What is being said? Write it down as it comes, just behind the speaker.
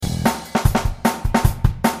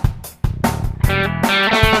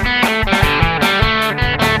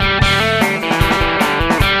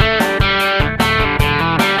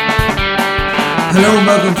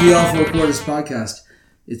welcome to the All Four Quarters podcast.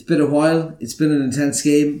 It's been a while, it's been an intense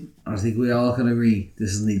game, and I think we all can agree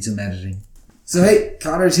this needs some editing. So hey,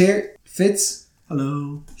 Connor's here, Fitz.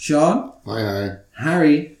 Hello. Sean. Hi.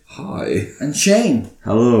 Harry. Hi. And Shane.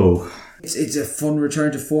 Hello. It's a fun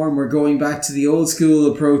return to form. We're going back to the old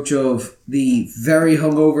school approach of the very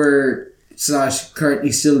hungover /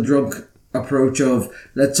 currently still drunk approach of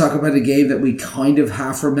let's talk about a game that we kind of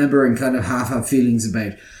half remember and kind of half have feelings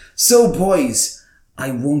about. So boys, I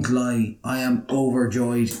won't lie, I am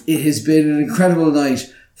overjoyed. It has been an incredible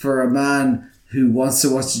night for a man who wants to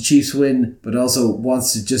watch the Chiefs win, but also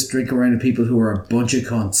wants to just drink around with people who are a bunch of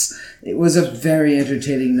cunts. It was a very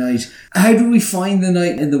entertaining night. How did we find the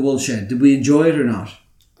night in the Woolshed? Did we enjoy it or not?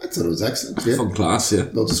 I thought it was excellent. Yeah. Fun class, yeah.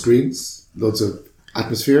 Loads of screens, loads of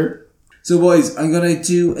atmosphere. So boys, I'm going to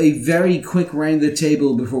do a very quick round the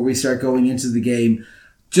table before we start going into the game.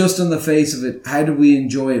 Just on the face of it, how did we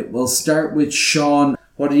enjoy it? We'll start with Sean.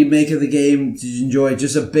 What did you make of the game? Did you enjoy it?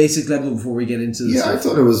 Just a basic level before we get into the stuff. I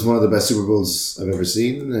thought it was one of the best Super Bowls I've ever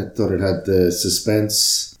seen. I thought it had the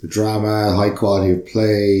suspense, the drama, high quality of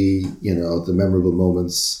play, the memorable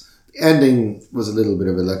moments. The ending was a little bit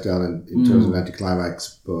of a letdown in terms of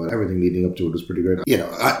anticlimax, but everything leading up to it was pretty great.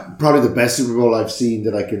 Probably the best Super Bowl I've seen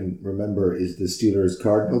that I can remember is the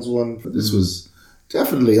Steelers-Cardinals one. But this was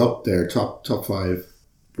definitely up there, top five.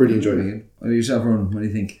 Really enjoyed it. What about yourself, Ronan? What do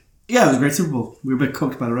you think? Yeah, it was a great Super Bowl. We were a bit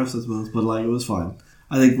cooked by the refs, I suppose, but it was fine.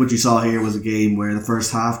 I think what you saw here was a game where the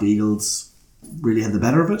first half, the Eagles really had the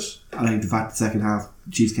better of it. I think the fact the second half,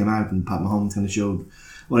 the Chiefs came out and Pat Mahomes kind of showed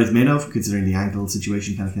what he's made of, considering the ankle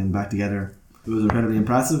situation kind of came back together. It was incredibly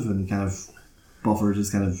impressive and kind of buffered his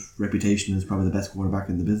kind of reputation as probably the best quarterback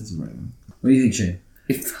in the business right now. What do you think, Shane?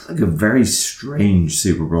 It felt like a very strange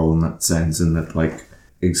Super Bowl in that sense, in that,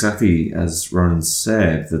 exactly as Ronan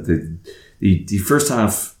said, that the first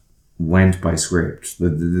half went by script.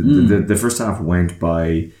 The first half went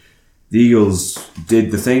by the Eagles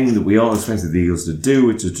did the thing that we all expected the Eagles to do,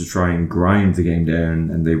 which is to try and grind the game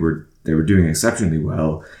down, and they were doing exceptionally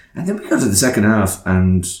well. And then we got to the second half,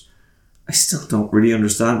 and I still don't really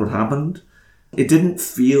understand what happened. It didn't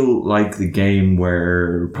feel like the game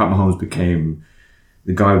where Pat Mahomes became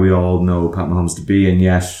the guy we all know Pat Mahomes to be, and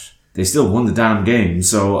yet they still won the damn game.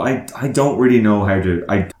 So I don't really know how to...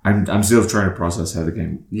 I'm still trying to process how the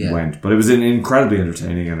game went. But it was an incredibly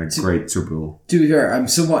entertaining and a great Super Bowl. To be fair, I'm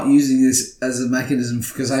somewhat using this as a mechanism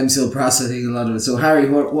because I'm still processing a lot of it. So Harry,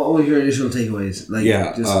 what were your initial takeaways?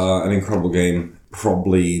 An incredible game.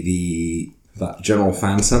 Probably that general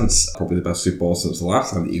fan sense. Probably the best Super Bowl since the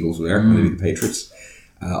last time the Eagles were there. Maybe the Patriots.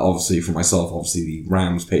 Obviously, for myself, the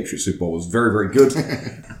Rams-Patriots Super Bowl was very, very good.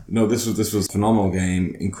 No, this was a phenomenal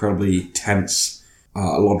game, incredibly tense,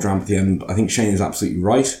 a lot of drama at the end. I think Shane is absolutely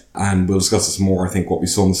right, and we'll discuss this more. I think what we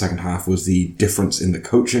saw in the second half was the difference in the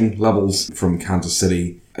coaching levels from Kansas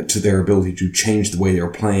City to their ability to change the way they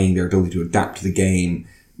were playing, their ability to adapt to the game,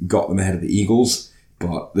 got them ahead of the Eagles.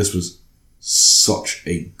 But this was such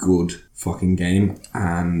a good fucking game,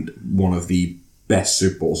 and one of the best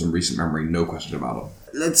Super Bowls in recent memory, no question about it.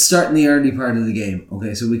 Let's start in the early part of the game.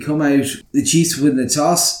 Okay, so we come out, the Chiefs win the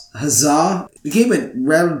toss, huzzah. The game went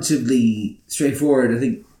relatively straightforward. I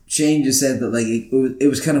think Shane just said that it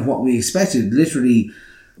was kind of what we expected. Literally,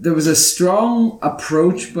 there was a strong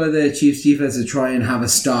approach by the Chiefs defense to try and have a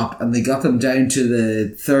stop, and they got them down to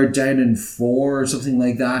the 3rd down and 4 or something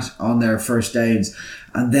like that on their first downs.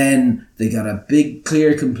 And then they got a big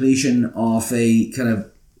clear completion off a kind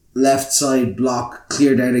of left side block,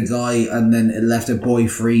 cleared out a guy, and then it left a boy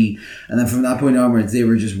free. And then from that point onwards, they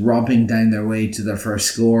were just romping down their way to their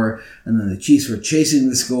first score. And then the Chiefs were chasing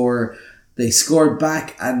the score. They scored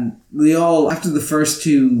back, and we all, after the first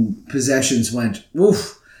 2 possessions, went,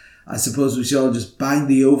 woof. I suppose we should all just bang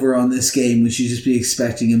the over on this game. We should just be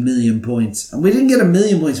expecting 1,000,000 points. And we didn't get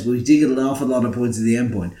 1,000,000 points, but we did get an awful lot of points at the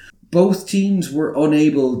end point. Both teams were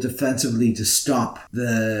unable defensively to stop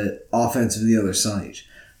the offense of the other side.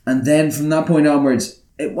 And then from that point onwards,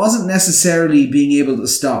 it wasn't necessarily being able to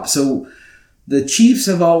stop. So the Chiefs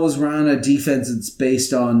have always ran a defense that's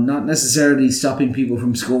based on not necessarily stopping people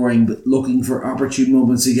from scoring, but looking for opportune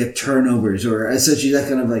moments to get turnovers, or essentially that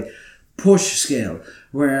kind of push scale.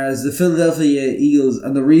 Whereas the Philadelphia Eagles,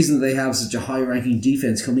 and the reason they have such a high-ranking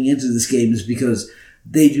defense coming into this game is because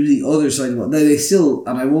they do the other side of it. Now they still,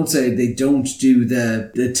 and I won't say they don't do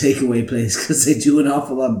the takeaway plays, because they do an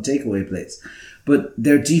awful lot of takeaway plays. But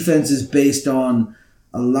their defense is based on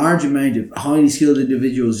a large amount of highly skilled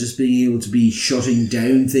individuals just being able to be shutting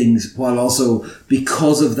down things, while also,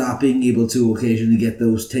 because of that, being able to occasionally get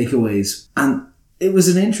those takeaways. And it was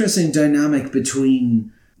an interesting dynamic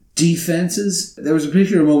between defenses. There was a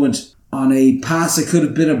particular moment on a pass that could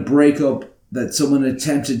have been a breakup that someone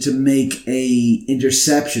attempted to make a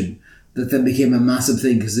interception that then became a massive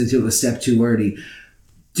thing because they took a step too early.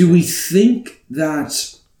 Do we think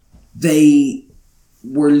that they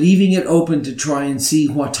were leaving it open to try and see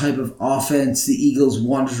what type of offense the Eagles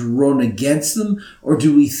wanted to run against them? Or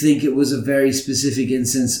do we think it was a very specific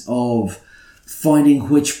instance of finding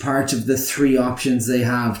which part of the three options they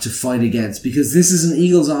have to fight against? Because this is an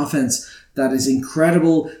Eagles offense that is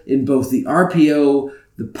incredible in both the RPO,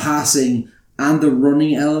 the passing, and the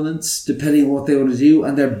running elements, depending on what they want to do.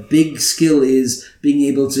 And their big skill is being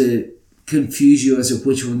able to confuse you as to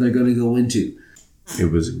which one they're going to go into.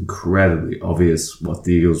 It was incredibly obvious what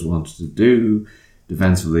the Eagles wanted to do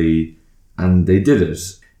defensively, and they did it.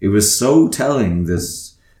 It was so telling,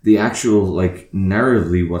 the actual,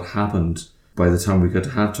 narratively what happened by the time we got to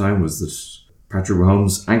halftime was that Patrick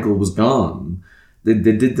Mahomes' ankle was gone. They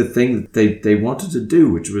did the thing that they wanted to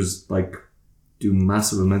do, which was, do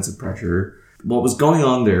massive amounts of pressure. What was going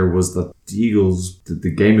on there was that the Eagles,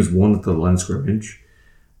 the game is won at the line of scrimmage,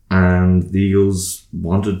 and the Eagles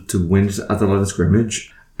wanted to win it at the line of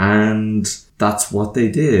scrimmage, and that's what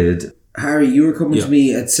they did. Harry, you were coming to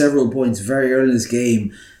me at several points very early in this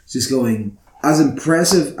game, just going, as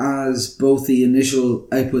impressive as both the initial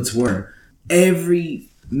outputs were, every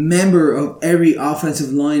member of every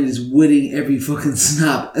offensive line is winning every fucking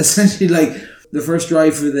snap. Essentially, the first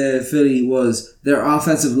drive for the Philly was their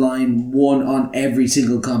offensive line won on every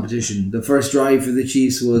single competition. The first drive for the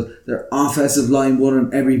Chiefs was their offensive line won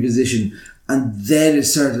on every position. And then it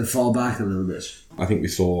started to fall back a little bit. I think we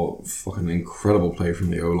saw fucking incredible play from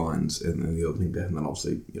the O-lines in the opening bit. And then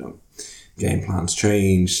obviously, game plans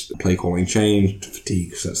changed, play calling changed,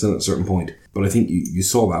 fatigue sets in at a certain point. But I think you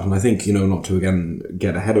saw that. And I think, not to, again,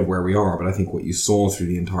 get ahead of where we are, but I think what you saw through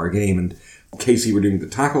the entire game, and KC were doing the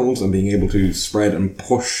tackles and being able to spread and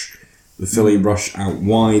push the Philly rush out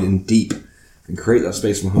wide and deep and create that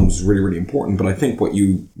space for Mahomes is really, really important. But I think what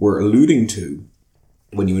you were alluding to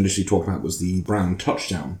when you initially talked about was the Brown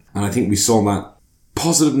touchdown. And I think we saw that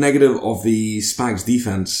positive, negative of the Spags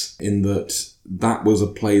defense in that was a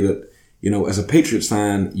play that, as a Patriots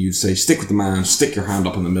fan, you'd say, stick with the man, stick your hand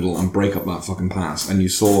up in the middle and break up that fucking pass. And you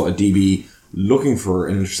saw a DB looking for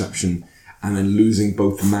an interception and then losing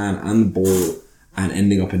both the man and the ball and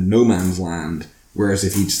ending up in no man's land. Whereas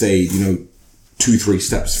if he'd stayed, 2-3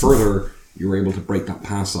 steps further, you were able to break that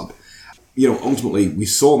pass up. Ultimately, we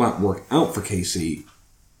saw that work out for KC,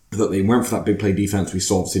 that they went for that big play defense. We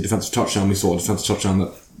saw, obviously, a defensive touchdown. We saw a defensive touchdown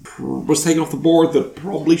that was taken off the board that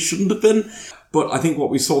probably shouldn't have been. But I think what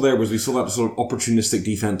we saw there was we saw that sort of opportunistic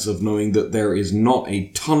defense of knowing that there is not a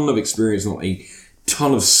ton of experience, not a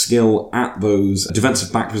ton of skill at those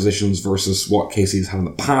defensive back positions versus what KC's had in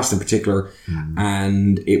the past in particular.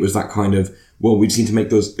 And it was that kind of, we just need to make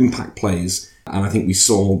those impact plays. And I think we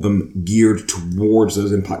saw them geared towards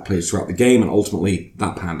those impact plays throughout the game, and ultimately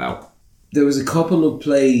that panned out. There was a couple of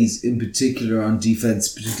plays in particular on defense,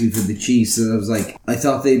 particularly for the Chiefs, that I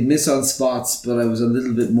thought they'd miss on spots, but I was a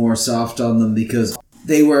little bit more soft on them because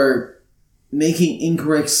they were making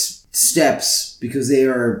incorrect steps because they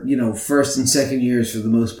are, first and second years for the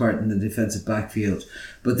most part in the defensive backfield.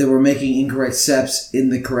 But they were making incorrect steps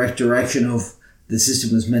in the correct direction of the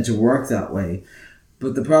system was meant to work that way.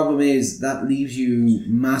 But the problem is that leaves you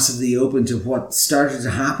massively open to what started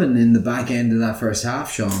to happen in the back end of that first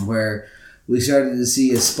half, Sean, where we started to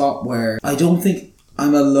see a spot where I don't think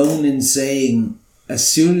I'm alone in saying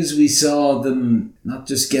as soon as we saw them not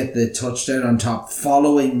just get the touchdown on top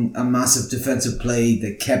following a massive defensive play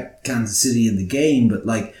that kept Kansas City in the game, but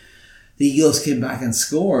the Eagles came back and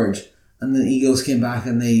scored, and the Eagles came back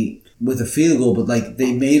and they with a field goal, but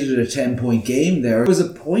they made it a 10-point game there. There was a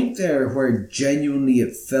point there where genuinely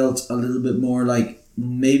it felt a little bit more like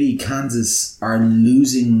maybe Kansas are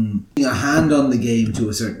losing a hand on the game to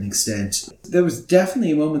a certain extent. There was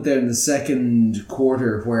definitely a moment there in the second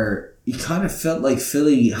quarter where you kind of felt like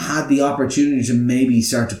Philly had the opportunity to maybe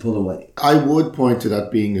start to pull away. I would point to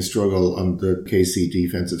that being a struggle on the KC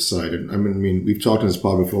defensive side. And I mean, we've talked on this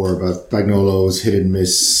pod before about Spagnuolo's hit and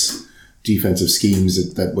miss defensive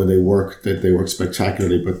schemes that when they work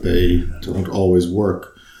spectacularly, but they don't always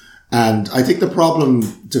work. And I think the problem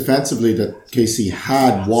defensively that KC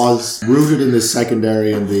had was rooted in the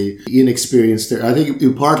secondary and the inexperience there. I think it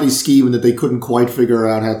was partly scheming that they couldn't quite figure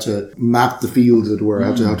out how to map the field, as it were,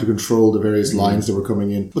 how to control the various lines that were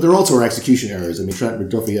coming in. But there also were execution errors. I mean, Trent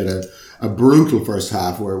McDuffie had a brutal first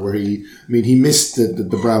half where he missed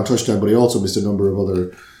the Brown touchdown, but he also missed a number of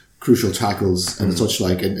other crucial tackles and such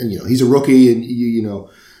like. And he's a rookie, and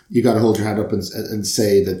you got to hold your hand up and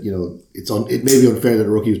say that, you know, it may be unfair that a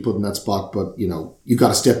rookie was put in that spot, but, you know, you got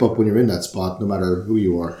to step up when you're in that spot, no matter who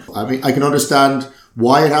you are. I mean, I can understand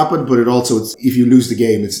why it happened, but if you lose the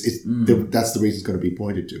game, that's the reason it's going to be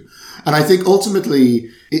pointed to. And I think ultimately,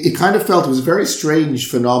 it kind of felt, it was a very strange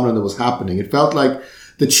phenomenon that was happening. It felt like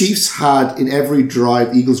the Chiefs had, in every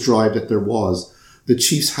drive, Eagles drive that there was, the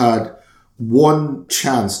Chiefs had one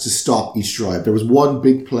chance to stop each drive. There was one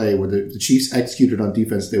big play where the Chiefs executed on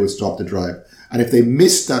defense, they would stop the drive. And if they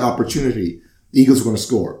missed that opportunity, the Eagles were going to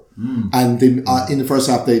score. And they, in the first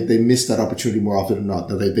half, they missed that opportunity more often than not.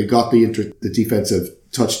 Now, they got the defensive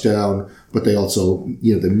touchdown, but they also,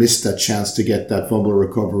 you know, they missed that chance to get that fumble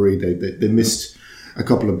recovery. They missed a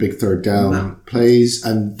couple of big third down plays.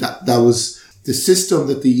 And that was the system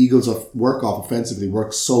that the Eagles work off offensively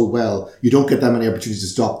works so well. You don't get that many opportunities to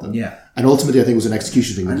stop them. Yeah. And ultimately, I think it was an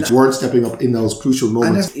execution thing. They just weren't stepping up in those crucial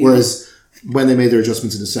moments. Whereas when they made their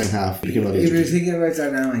adjustments in the second half, it became a lot easier. If you're thinking about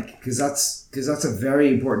dynamic, because that's a very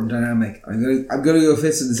important dynamic. I'm gonna go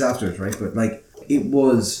Fitz in this afterwards, right? But like, it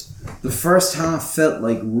was, the first half felt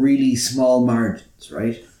like really small margins,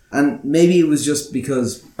 right? And maybe it was just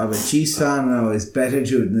because I'm a Chiefs fan and I was better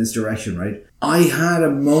to it in this direction, right? I had a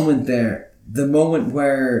moment there, the moment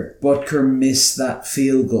where Butker missed that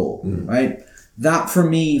field goal, right? That for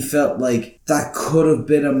me felt like that could have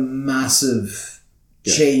been a massive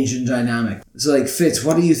change in dynamic. So like, Fitz,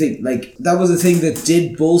 what do you think? Like, that was a thing that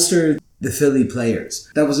did bolster the Philly players.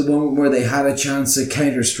 That was a moment where they had a chance to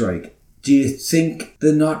counter-strike. Do you think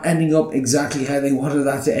the not ending up exactly how they wanted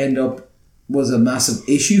that to end up was a massive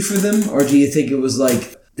issue for them? Or do you think it was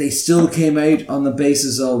like they still came out on the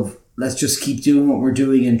basis of, let's just keep doing what we're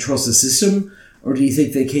doing and trust the system? Or do you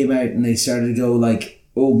think they came out and they started to go like,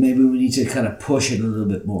 oh, maybe we need to kind of push it a little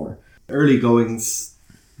bit more? Early goings,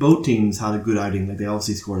 both teams had a good outing. Like, they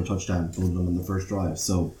obviously scored a touchdown, both of them in the first drive.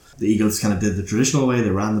 So the Eagles kind of did the traditional way. They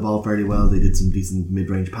ran the ball fairly well. They did some decent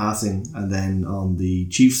mid-range passing. And then on the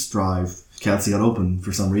Chiefs drive, Kelsey got open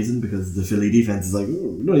for some reason because the Philly defense is like, we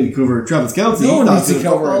don't need to cover Travis Kelsey. No one needs to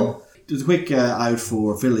cover him. There's a quick out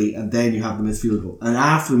for Philly, and then you have the missed field goal. And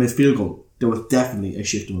after the missed field goal, there was definitely a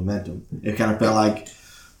shift in momentum. It kind of felt like,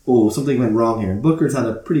 oh, something went wrong here. And Booker's had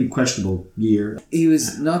a pretty questionable year. He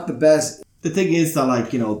was not the best. The thing is that,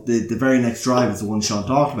 like, you know, the very next drive is the one Sean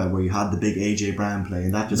talked about, where you had the big AJ Brown play,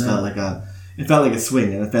 and that just felt like a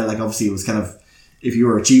swing, and it felt like, obviously, it was kind of, if you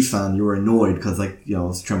were a Chiefs fan, you were annoyed because, like, you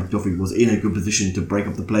know, Trent McDuffie was in a good position to break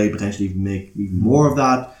up the play, potentially even make even more of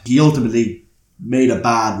that. He ultimately made a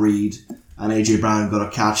bad read, and AJ Brown got a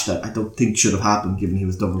catch that I don't think should have happened, given he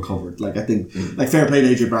was double covered. Like, I think, like, fair play to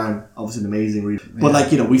AJ Brown, obviously an amazing read. But,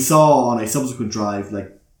 like, you know, we saw on a subsequent drive,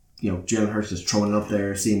 like, you know, Jalen Hurts just throwing it up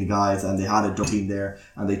there, seeing the guys, and they had a team there,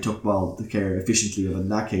 and they took the care efficiently of it in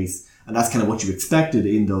that case. And that's kind of what you expected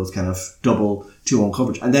in those kind of double 2-on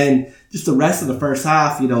coverage. And then just the rest of the first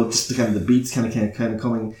half, you know, just the kind of the beats kind of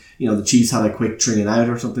coming. You know, the Chiefs had a quick 3-and-out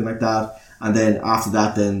or something like that. And then after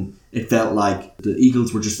that, then it felt like the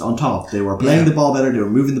Eagles were just on top. They were playing the ball better, they were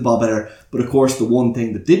moving the ball better. But of course, the one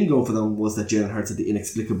thing that didn't go for them was that Jalen Hurts had the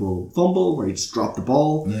inexplicable fumble where he just dropped the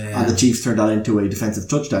ball, and the Chiefs turned that into a defensive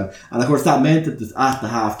touchdown. And of course, that meant that at the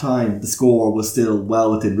half time, the score was still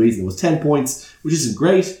well within reason. It was 10 points, which isn't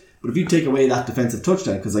great. But if you take away that defensive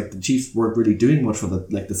touchdown, because like the Chiefs weren't really doing much for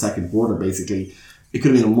the second quarter, basically, it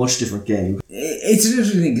could have been a much different game. It's an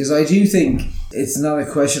interesting thing, because I do think it's not a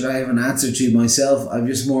question I have an answer to myself. I'm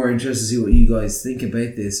just more interested to see what you guys think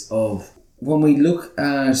about this. Of when we look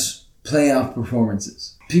at playoff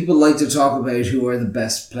performances, people like to talk about who are the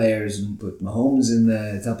best players and put Mahomes in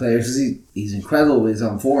the top players because he's incredible, he's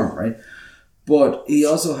on form, right? But he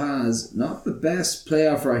also has not the best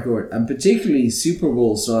playoff record, and particularly Super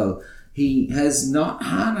Bowl style. He has not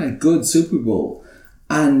had a good Super Bowl.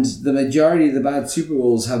 And the majority of the bad Super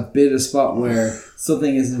Bowls have been a spot where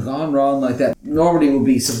something hasn't gone wrong like that. Normally it would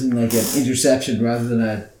be something like an interception rather than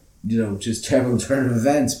a, just terrible turn of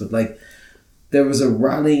events. But like, there was a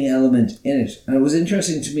rallying element in it. And it was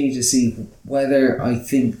interesting to me to see whether I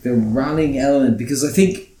think the rallying element, because I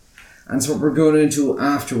think, and it's what we're going into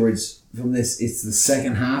afterwards from this, it's the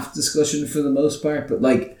second half discussion for the most part. But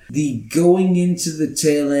like, the going into the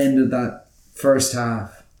tail end of that first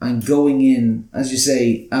half, and going in, as you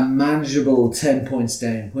say, a manageable 10 points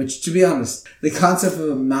down, which, to be honest, the concept of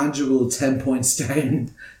a manageable 10 points down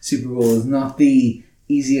Super Bowl is not the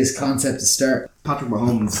easiest concept to start. Patrick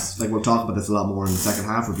Mahomes, like we'll talk about this a lot more in the second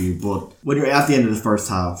half review, but when you're at the end of the first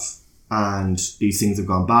half and these things have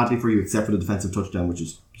gone badly for you, except for the defensive touchdown, which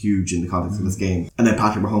is huge in the context of this game. And then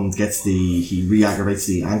Patrick Mahomes he re-aggravates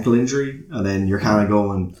the ankle injury, and then you're kind of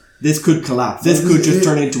going, this could collapse. This could just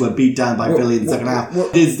turn into a beatdown by Philly in the second half.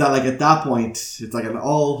 Is that like at that point, it's like an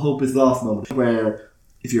all hope is lost moment where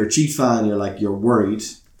if you're a Chiefs fan, you're worried.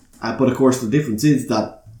 But of course, the difference is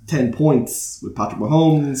that 10 points with Patrick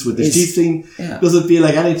Mahomes, with this Chiefs team, doesn't feel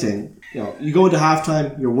like anything. You go into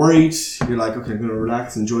halftime, you're worried, you're like, okay, I'm going to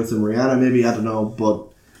relax, enjoy some Rihanna maybe, I don't know, but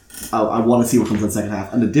I want to see what comes in the second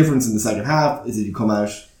half. And the difference in the second half is that you come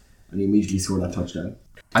out and you immediately score that touchdown.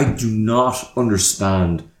 I do not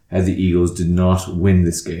understand how the Eagles did not win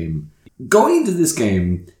this game. Going into this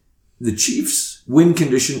game, the Chiefs' win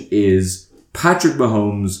condition is Patrick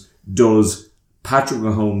Mahomes does Patrick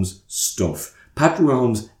Mahomes stuff. Patrick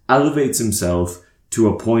Mahomes elevates himself to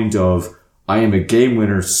a point of, I am a game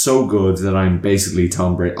winner so good that I'm basically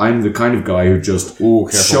Tom Brady. I'm the kind of guy who just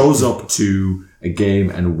shows up to a game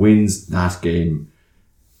and wins that game.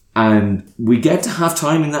 And we get to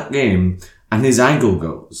halftime in that game and his ankle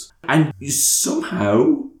goes. And you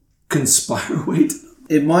somehow conspire away to them.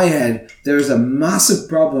 In my head, there's a massive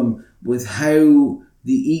problem with how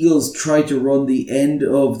the Eagles try to run the end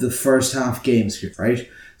of the first half games, right?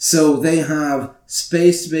 So they have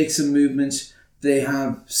space to make some movement, they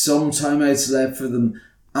have some timeouts left for them,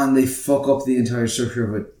 and they fuck up the entire structure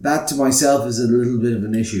of it. That to myself is a little bit of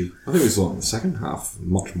an issue. I think we saw it in the second half,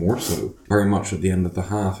 much more so. Very much at the end of the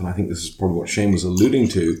half, and I think this is probably what Shane was alluding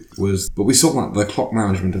to, but we saw that the clock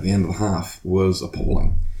management at the end of the half was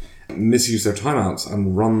appalling. Misuse their timeouts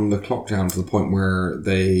and run the clock down to the point where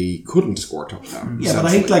they couldn't score a touchdown. Yeah, but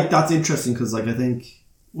I think that's interesting because I think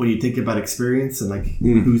when you think about experience and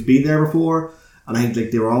who's been there before, and I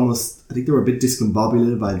think they were a bit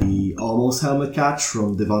discombobulated by the almost helmet catch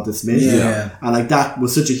from Devonta Smith. Yeah. And that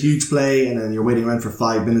was such a huge play, and then you're waiting around for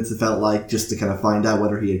 5 minutes, it felt like, just to kind of find out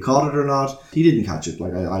whether he had caught it or not. He didn't catch it.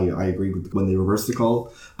 I agree with when they reversed the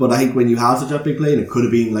call. But I think when you have such a big play, and it could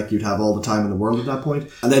have been you'd have all the time in the world at that point,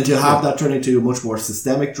 and then to have that turn into a much more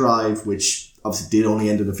systemic drive, which obviously did only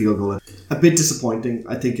end in a field goal, a bit disappointing.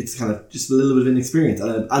 I think it's kind of just a little bit of inexperience,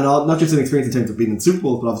 and not just inexperience in terms of being in Super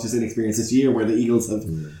Bowl, but obviously just inexperience this year where the Eagles have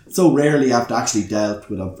so rarely have to actually dealt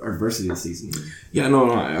with adversity this season. Yeah,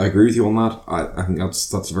 no, I agree with you on that. I think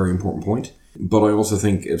that's a very important point. But I also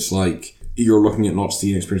think it's like you're looking at not just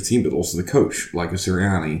the inexperienced team, but also the coach, like a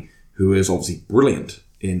Sirianni, who is obviously brilliant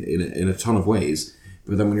in a ton of ways.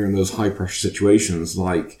 But then when you're in those high pressure situations,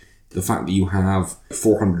 like the fact that you have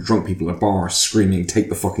 400 drunk people in a bar screaming, take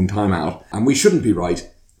the fucking time out. And we shouldn't be right,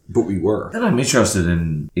 but we were. That I'm interested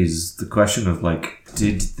in is the question of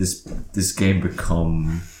did this game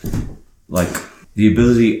become the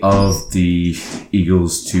ability of the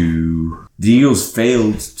Eagles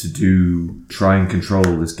failed to try and control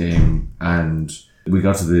this game, and we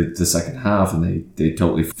got to the second half and they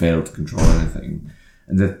totally failed to control anything.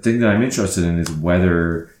 And the thing that I'm interested in is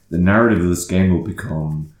whether the narrative of this game will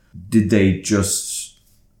become, did they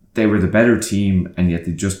were the better team and yet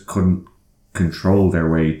they just couldn't control their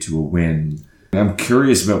way to a win. I'm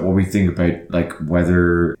curious about what we think about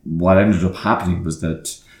whether what ended up happening was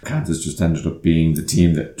that Kansas just ended up being the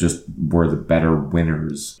team that just were the better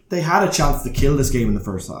winners. They had a chance to kill this game in the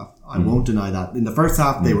first half. I won't deny that. In the first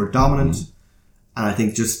half, they were dominant. And I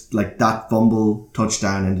think just that fumble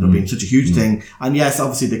touchdown ended up being such a huge thing. And yes,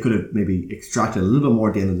 obviously they could have maybe extracted a little bit more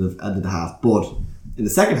at the end of the half. But in the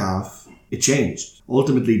second half, it changed.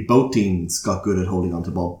 Ultimately, both teams got good at holding onto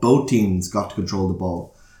the ball. Both teams got to control the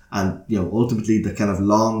ball. And, ultimately the kind of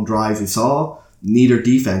long drives we saw, neither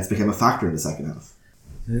defense became a factor in the second half.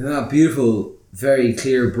 Yeah, beautiful, very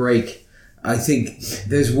clear break. I think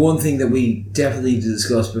there's one thing that we definitely need to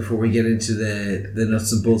discuss before we get into the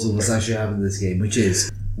nuts and bolts of what's actually happening in this game, which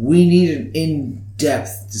is we need an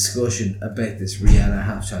in-depth discussion about this Rihanna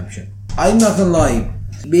halftime show. I'm not gonna lie,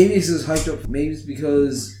 maybe it's just hyped up, maybe it's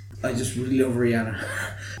because I just really love Rihanna.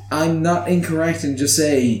 I'm not incorrect in just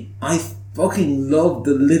saying I fucking loved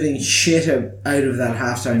the living shit out of that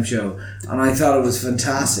halftime show, and I thought it was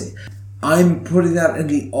fantastic. I'm putting that in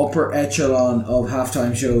the upper echelon of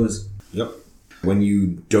halftime shows. Yep. When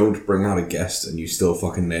you don't bring out a guest and you still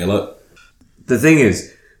fucking nail it. The thing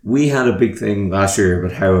is, we had a big thing last year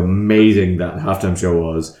about how amazing that halftime show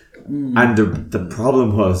was. And the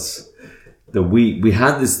problem was that we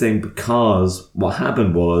had this thing because what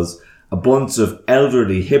happened was a bunch of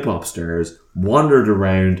elderly hip-hop stars wandered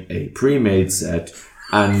around a pre-made set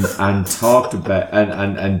and talked about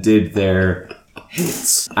and did their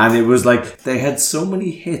hits. And it was they had so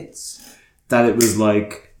many hits that it was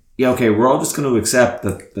yeah, okay, we're all just going to accept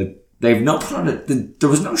that They've not put on it. There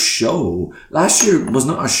was no show. Last year was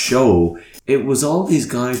not a show. It was all these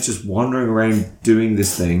guys just wandering around doing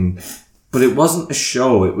this thing. But it wasn't a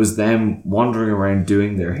show. It was them wandering around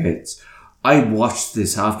doing their hits. I watched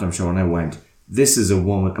this halftime show and I went, this is a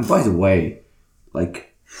woman. And by the way,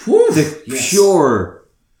 like, the pure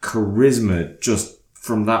charisma just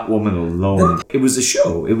from that woman alone. It was a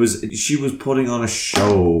show. She was putting on a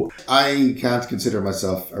show. I can't consider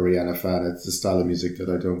myself a Rihanna fan. It's the style of music that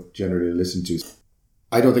I don't generally listen to.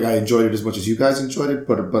 I don't think I enjoyed it as much as you guys enjoyed it,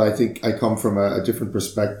 but I think I come from a different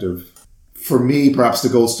perspective. For me, perhaps the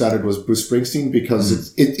gold standard was Bruce Springsteen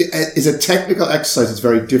because it's a technical exercise. It's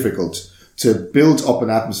very difficult to build up an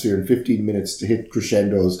atmosphere in 15 minutes to hit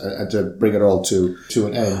crescendos and to bring it all to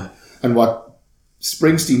an end. And what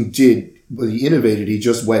Springsteen did, when he innovated, he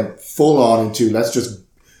just went full on into let's just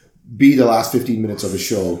be the last 15 minutes of a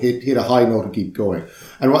show, hit a high note and keep going.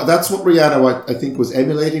 And that's what Rihanna, I think, was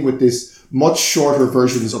emulating with this much shorter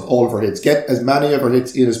versions of all of her hits. Get as many of her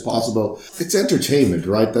hits in as possible. It's entertainment,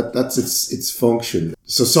 right? That's its function.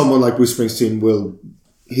 So someone like Bruce Springsteen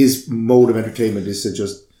his mode of entertainment is to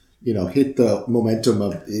just, hit the momentum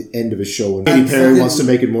of the end of a show. And Katy Perry wants to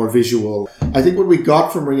make it more visual. I think what we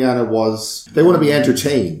got from Rihanna was they want to be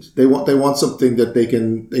entertained. They want something that they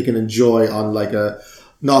can enjoy on like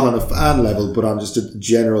not on a fan level, but on just a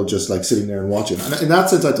general, just like sitting there and watching. And in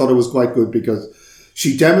that sense, I thought it was quite good because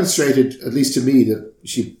she demonstrated, at least to me, that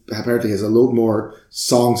she apparently has a lot more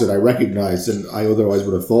songs that I recognize than I otherwise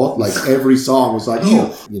would have thought. Like every song was like,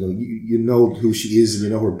 you know who she is and you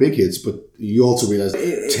know her big hits, but you also realize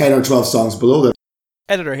 10 or 12 songs below that.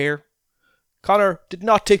 Editor here. Connor did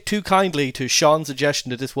not take too kindly to Sean's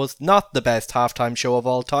suggestion that this was not the best halftime show of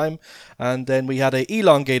all time, and then we had an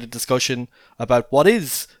elongated discussion about what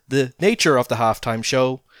is the nature of the halftime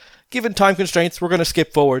show. Given time constraints, we're going to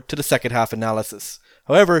skip forward to the second half analysis.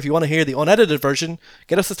 However, if you want to hear the unedited version,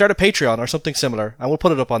 get us to start a Patreon or something similar, and we'll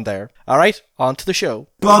put it up on there. Alright, on to the show.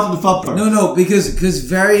 Go on to the flop. No, because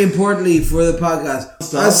very importantly for the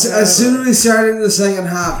podcast, as soon as we start in the second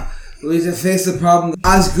half, we have to face the problem.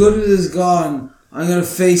 As good as it has gone, I'm going to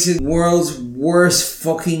face the world's worst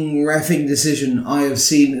fucking reffing decision I have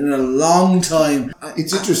seen in a long time.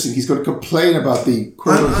 It's interesting. He's going to complain about the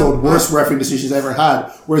quote-unquote worst reffing decisions he's ever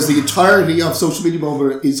had, whereas the entirety of social media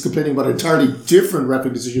moment is complaining about an entirely different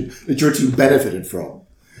reffing decision that your team benefited from.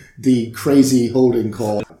 The crazy holding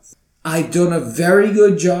call. I've done a very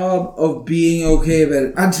good job of being okay about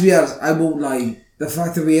it. And to be honest, I won't lie. The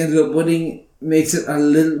fact that we ended up winning makes it a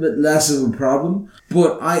little bit less of a problem.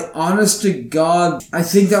 But honest to God, I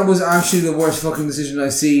think that was actually the worst fucking decision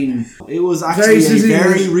I've seen. It was actually a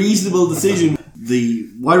very reasonable decision. The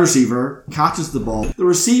wide receiver catches the ball. The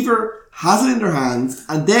receiver has it in their hands,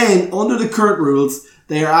 and then, under the current rules,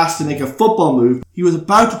 they are asked to make a football move. He was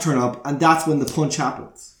about to turn up, and that's when the punch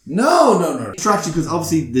happens. No. Distraction, because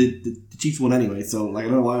obviously the Chiefs won anyway, so I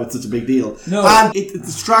don't know why it's such a big deal. No. And it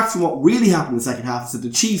distracts from what really happened in the second half, is that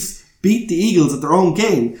the Chiefs beat the Eagles at their own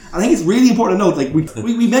game. I think it's really important to note, like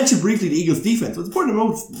we mentioned briefly the Eagles defense, but it's important to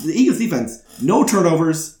note the Eagles defense, no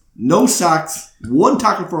turnovers, no sacks, one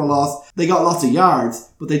tackle for a loss. They got lots of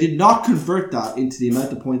yards, but they did not convert that into the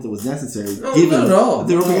amount of points that was necessary, given that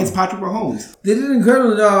they were up against Patrick Mahomes. They did an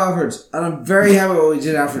incredible job afterwards, and I'm very happy with what we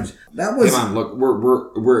did afterwards. That was... Hey man, look,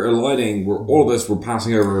 we're eliding, all of this, we're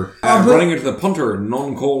passing over, running into the punter,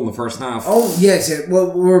 non-call in the first half. Oh, yes,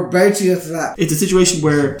 well, we're about to get to that. It's a situation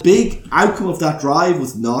where big outcome of that drive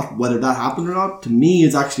was not whether that happened or not. To me,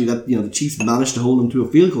 it's actually that, the Chiefs managed to hold them to a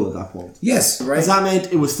field goal at that point. Yes, right. Because that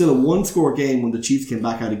meant it was still a one-score game when the Chiefs came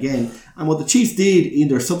back out again. And what the Chiefs did in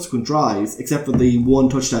their subsequent drives, except for the one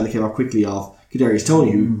touchdown that came out quickly off Kadarius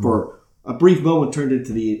Toney, who for a brief moment turned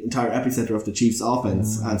into the entire epicenter of the Chiefs'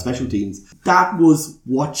 offense and special teams, that was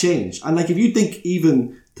what changed. And if you think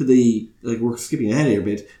even to we're skipping ahead here a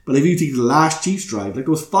bit, but if you think the last Chiefs drive, there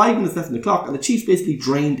was 5 minutes left in the clock, and the Chiefs basically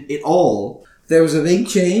drained it all. There was a big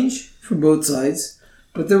change from both sides,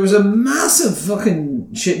 but there was a massive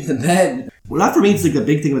fucking shit in the bed. Well, that for me is the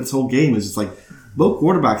big thing about this whole game is just both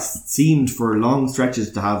quarterbacks seemed for long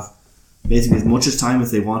stretches to have basically as much as time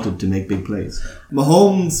as they wanted to make big plays.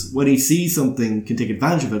 Mahomes, when he sees something, can take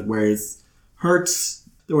advantage of it, whereas Hurts,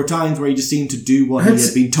 there were times where he just seemed to do what he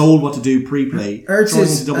had been told what to do pre-play, Hurts throwing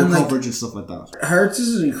is, into double coverage and stuff like that. Hurts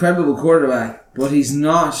is an incredible quarterback, but he's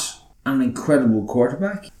not an incredible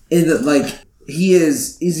quarterback. In that,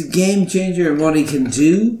 he's a game changer in what he can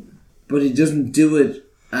do, but he doesn't do it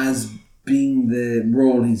as being the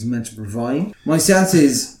role he's meant to provide. My stance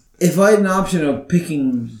is, if I had an option of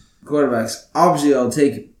picking quarterbacks, obviously I'll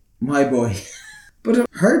take my boy. But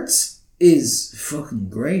Hurts is fucking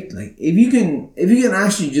great. Like if you can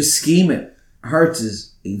actually just scheme it, Hurts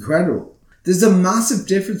is incredible. There's a massive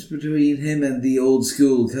difference between him and the old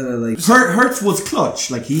school kind of like... Hurts was clutch.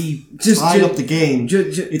 Like, he tied up the game.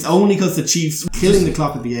 It's only because the Chiefs killing the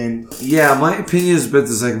clock at the end. Yeah, my opinions about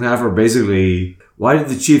the second half are basically, why did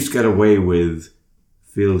the Chiefs get away with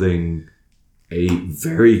fielding a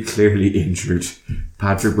very clearly injured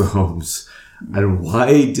Patrick Mahomes? And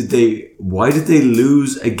why did they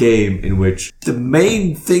lose a game in which the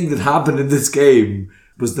main thing that happened in this game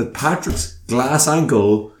was that Patrick's glass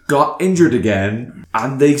ankle got injured again,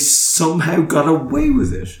 and they somehow got away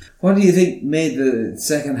with it? What do you think made the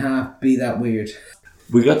second half be that weird?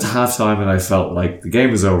 We got to halftime and I felt like the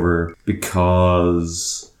game was over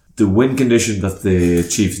because the win condition that the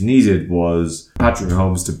Chiefs needed was Patrick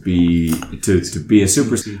Mahomes to be a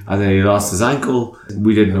superstar, and then he lost his ankle.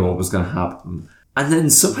 We didn't know what was going to happen. And then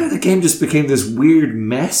somehow the game just became this weird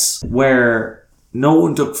mess where no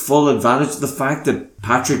one took full advantage of the fact that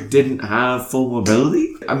Patrick didn't have full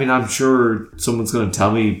mobility. I mean, I'm sure someone's going to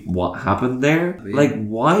tell me what happened there. Like,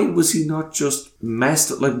 why was he not just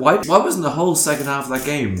messed up? Like, why wasn't the whole second half of that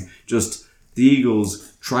game just the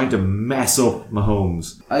Eagles trying to mess up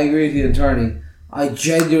Mahomes? I agree with you entirely. I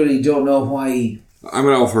genuinely don't know why. I'm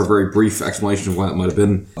going to offer a very brief explanation of why it might have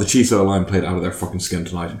been. The Chiefs O-line played out of their fucking skin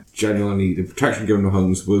tonight. Genuinely, the protection given to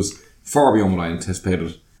Mahomes was far beyond what I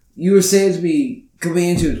anticipated. You were saying to me, coming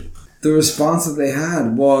into it, the response that they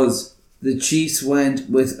had was the Chiefs went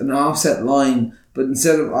with an offset line, but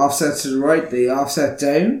instead of offset to the right, they offset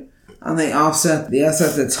down, and they offset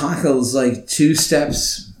the tackles like 2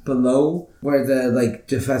 steps below where the like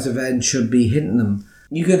defensive end should be hitting them.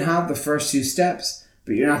 You can have the first 2 steps,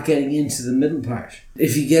 but you're not getting into the middle part.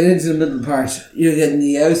 If you get into the middle part, you're getting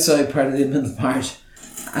the outside part of the middle part,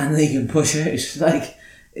 and they can push out. Like,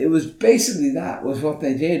 it was basically that was what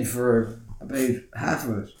they did for about half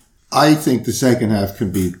of it. I think the second half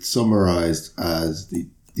can be summarised as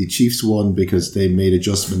the Chiefs won because they made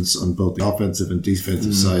adjustments on both the offensive and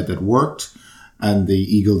defensive side that worked, and the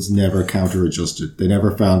Eagles never counter-adjusted. They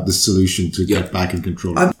never found the solution to get back in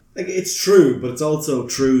control. Like, it's true, but it's also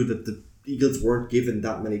true that the Eagles weren't given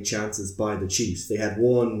that many chances by the Chiefs. They had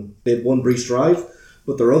one brief drive,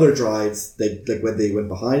 but their other drives, when they went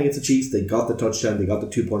behind against the Chiefs, they got the touchdown, they got the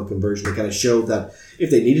 2-point conversion. They kind of showed that if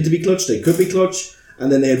they needed to be clutch, they could be clutch.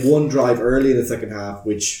 And then they had one drive early in the second half,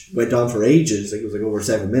 which went on for ages. Like, it was like over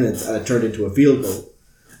 7 minutes, and it turned into a field goal.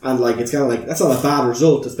 And like, it's kind of like, that's not a bad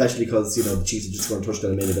result, especially because, you know, the Chiefs had just scored a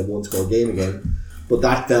touchdown and made it a 1-score game again. But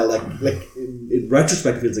that felt like in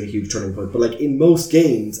retrospect, it feels like a huge turning point. But like, in most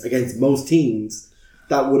games against most teams,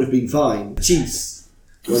 that would have been fine. Chiefs,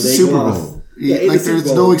 when they Super go Bowl. off, yeah,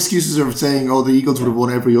 there's no excuses of saying, oh, the Eagles would have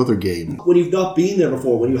won every other game. When you've not been there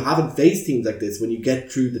before, when you haven't faced teams like this, when you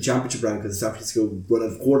get through the championship round because San Francisco run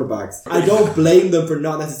out of quarterbacks, I don't blame them for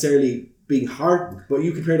not necessarily being hardened, but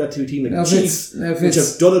you compare that to a team like the Chiefs, which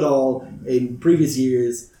have done it all in previous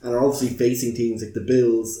years and are obviously facing teams like the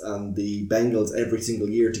Bills and the Bengals every single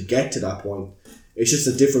year to get to that point. It's just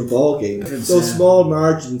a different ball game. Those small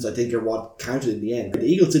margins, I think, are what counted in the end. The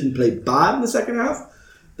Eagles didn't play bad in the second half.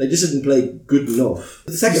 They just didn't play good enough.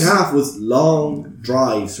 The second half was long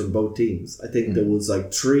drives from both teams. I think there was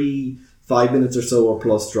like 3 5 minutes or so or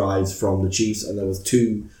plus drives from the Chiefs, and there was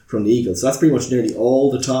 2 from the Eagles. So that's pretty much nearly all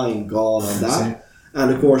the time gone on that.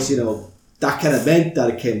 And of course, you know, that kind of meant that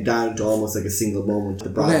it came down to almost like a single moment, the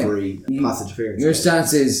Bradbury pass interference. Your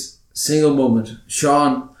stance is single moment.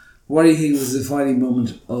 Sean, what do you think was the defining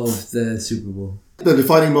moment of the Super Bowl? The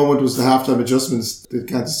defining moment was the halftime adjustments the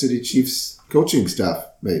Kansas City Chiefs coaching staff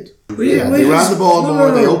made. They ran the ball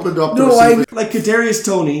more, they opened up the receivers. Like Kadarius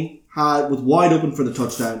Toney was wide open for the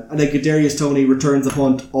touchdown, and then Kadarius Toney returns the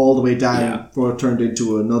punt all the way down for it turned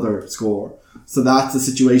into another score. So that's a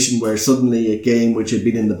situation where suddenly a game which had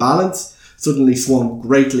been in the balance suddenly swung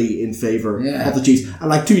greatly in favour of the Chiefs. And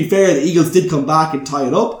like, to be fair, the Eagles did come back and tie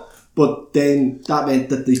it up, but then that meant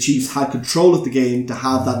that the Chiefs had control of the game to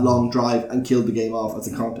have that long drive and kill the game off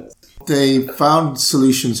as a contest. They found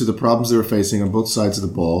solutions to the problems they were facing on both sides of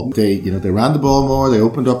the ball. They ran the ball more. They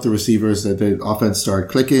opened up the receivers. The offense started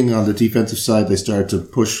clicking. On the defensive side, they started to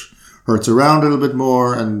push Hurts around a little bit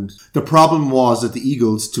more. And the problem was that the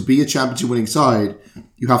Eagles, to be a championship-winning side,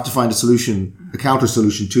 you have to find a solution, a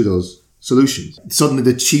counter-solution to those solutions. Suddenly,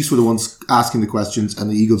 the Chiefs were the ones asking the questions, and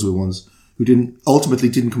the Eagles were the ones who ultimately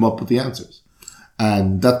didn't come up with the answers.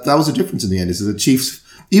 And that was the difference in the end. Is that the Chiefs,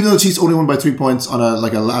 even though the Chiefs only won by 3 points on a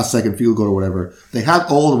last-second field goal or whatever, they had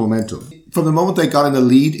all the momentum. From the moment they got in the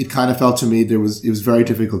lead, it kind of felt to me it was very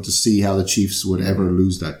difficult to see how the Chiefs would ever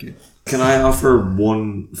lose that game. Can I offer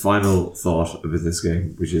one final thought about this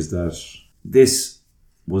game, which is that this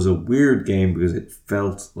was a weird game because it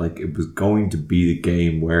felt like it was going to be the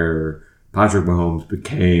game where Patrick Mahomes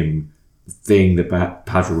became the thing that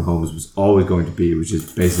Patrick Mahomes was always going to be, which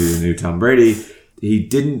is basically the new Tom Brady. He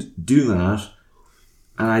didn't do that,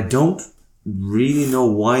 and I don't really know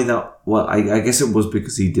why that. Well, I guess it was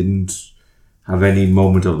because he didn't have any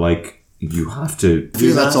moment of like, you have to I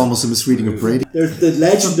feel that's almost a misreading of Brady. There's the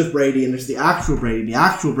legend of Brady and there's the actual Brady. The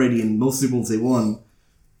actual Brady in most Super Bowls they won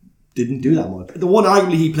didn't do that much. The one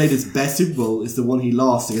arguably he played his best Super Bowl is the one he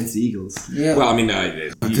lost against the Eagles. Yeah. Well, I mean, I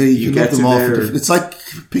tell you get can let them to off. there- It's like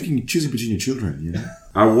choosing between your children, you know?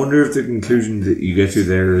 I wonder if the conclusion that you get to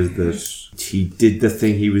there is that he did the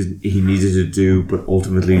thing he needed to do, but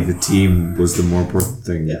ultimately the team was the more important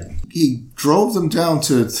thing. Yeah. He drove them down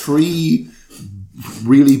to 3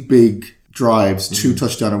 really big drives, 2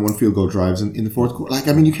 touchdown and 1 field goal drives in the fourth quarter. Like,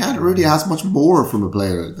 I mean, you can't really ask much more from a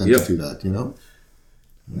player than to do that, you know?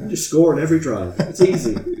 Just score in every drive. It's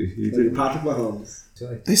easy. Like Patrick Mahomes.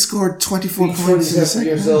 They scored 24 He's points in the 27 second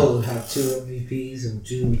years half. old, have 2 MVPs and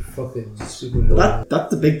 2 fucking Super Bowl. That's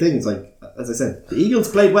the big thing. It's like, as I said, the Eagles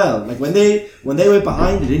played well. Like when they went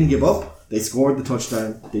behind, they didn't give up. They scored the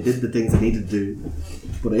touchdown. They did the things they needed to do,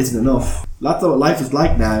 but it isn't enough. That's what life is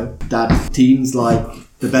like now. That teams like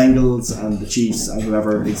the Bengals and the Chiefs and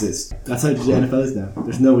whoever exist. That's how the NFL is now.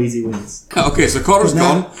 There's no easy wins. Okay, so Connor's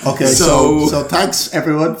gone. Okay, so thanks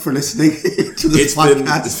everyone for listening to this It's been-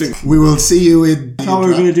 podcast. it's been- We will see you in. I thought we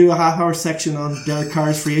were going to do a half-hour section on Derek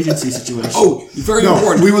Carr's free agency situation. Oh, very No,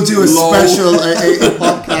 important. we will do a Lol. special a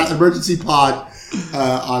podcast, emergency pod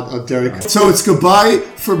on Derek. So it's goodbye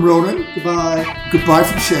from Ronan, Goodbye. goodbye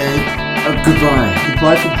from Shane, Goodbye.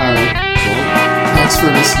 goodbye from Harry. Thanks for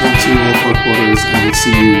listening to All Four Quarters, and we'll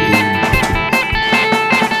see you in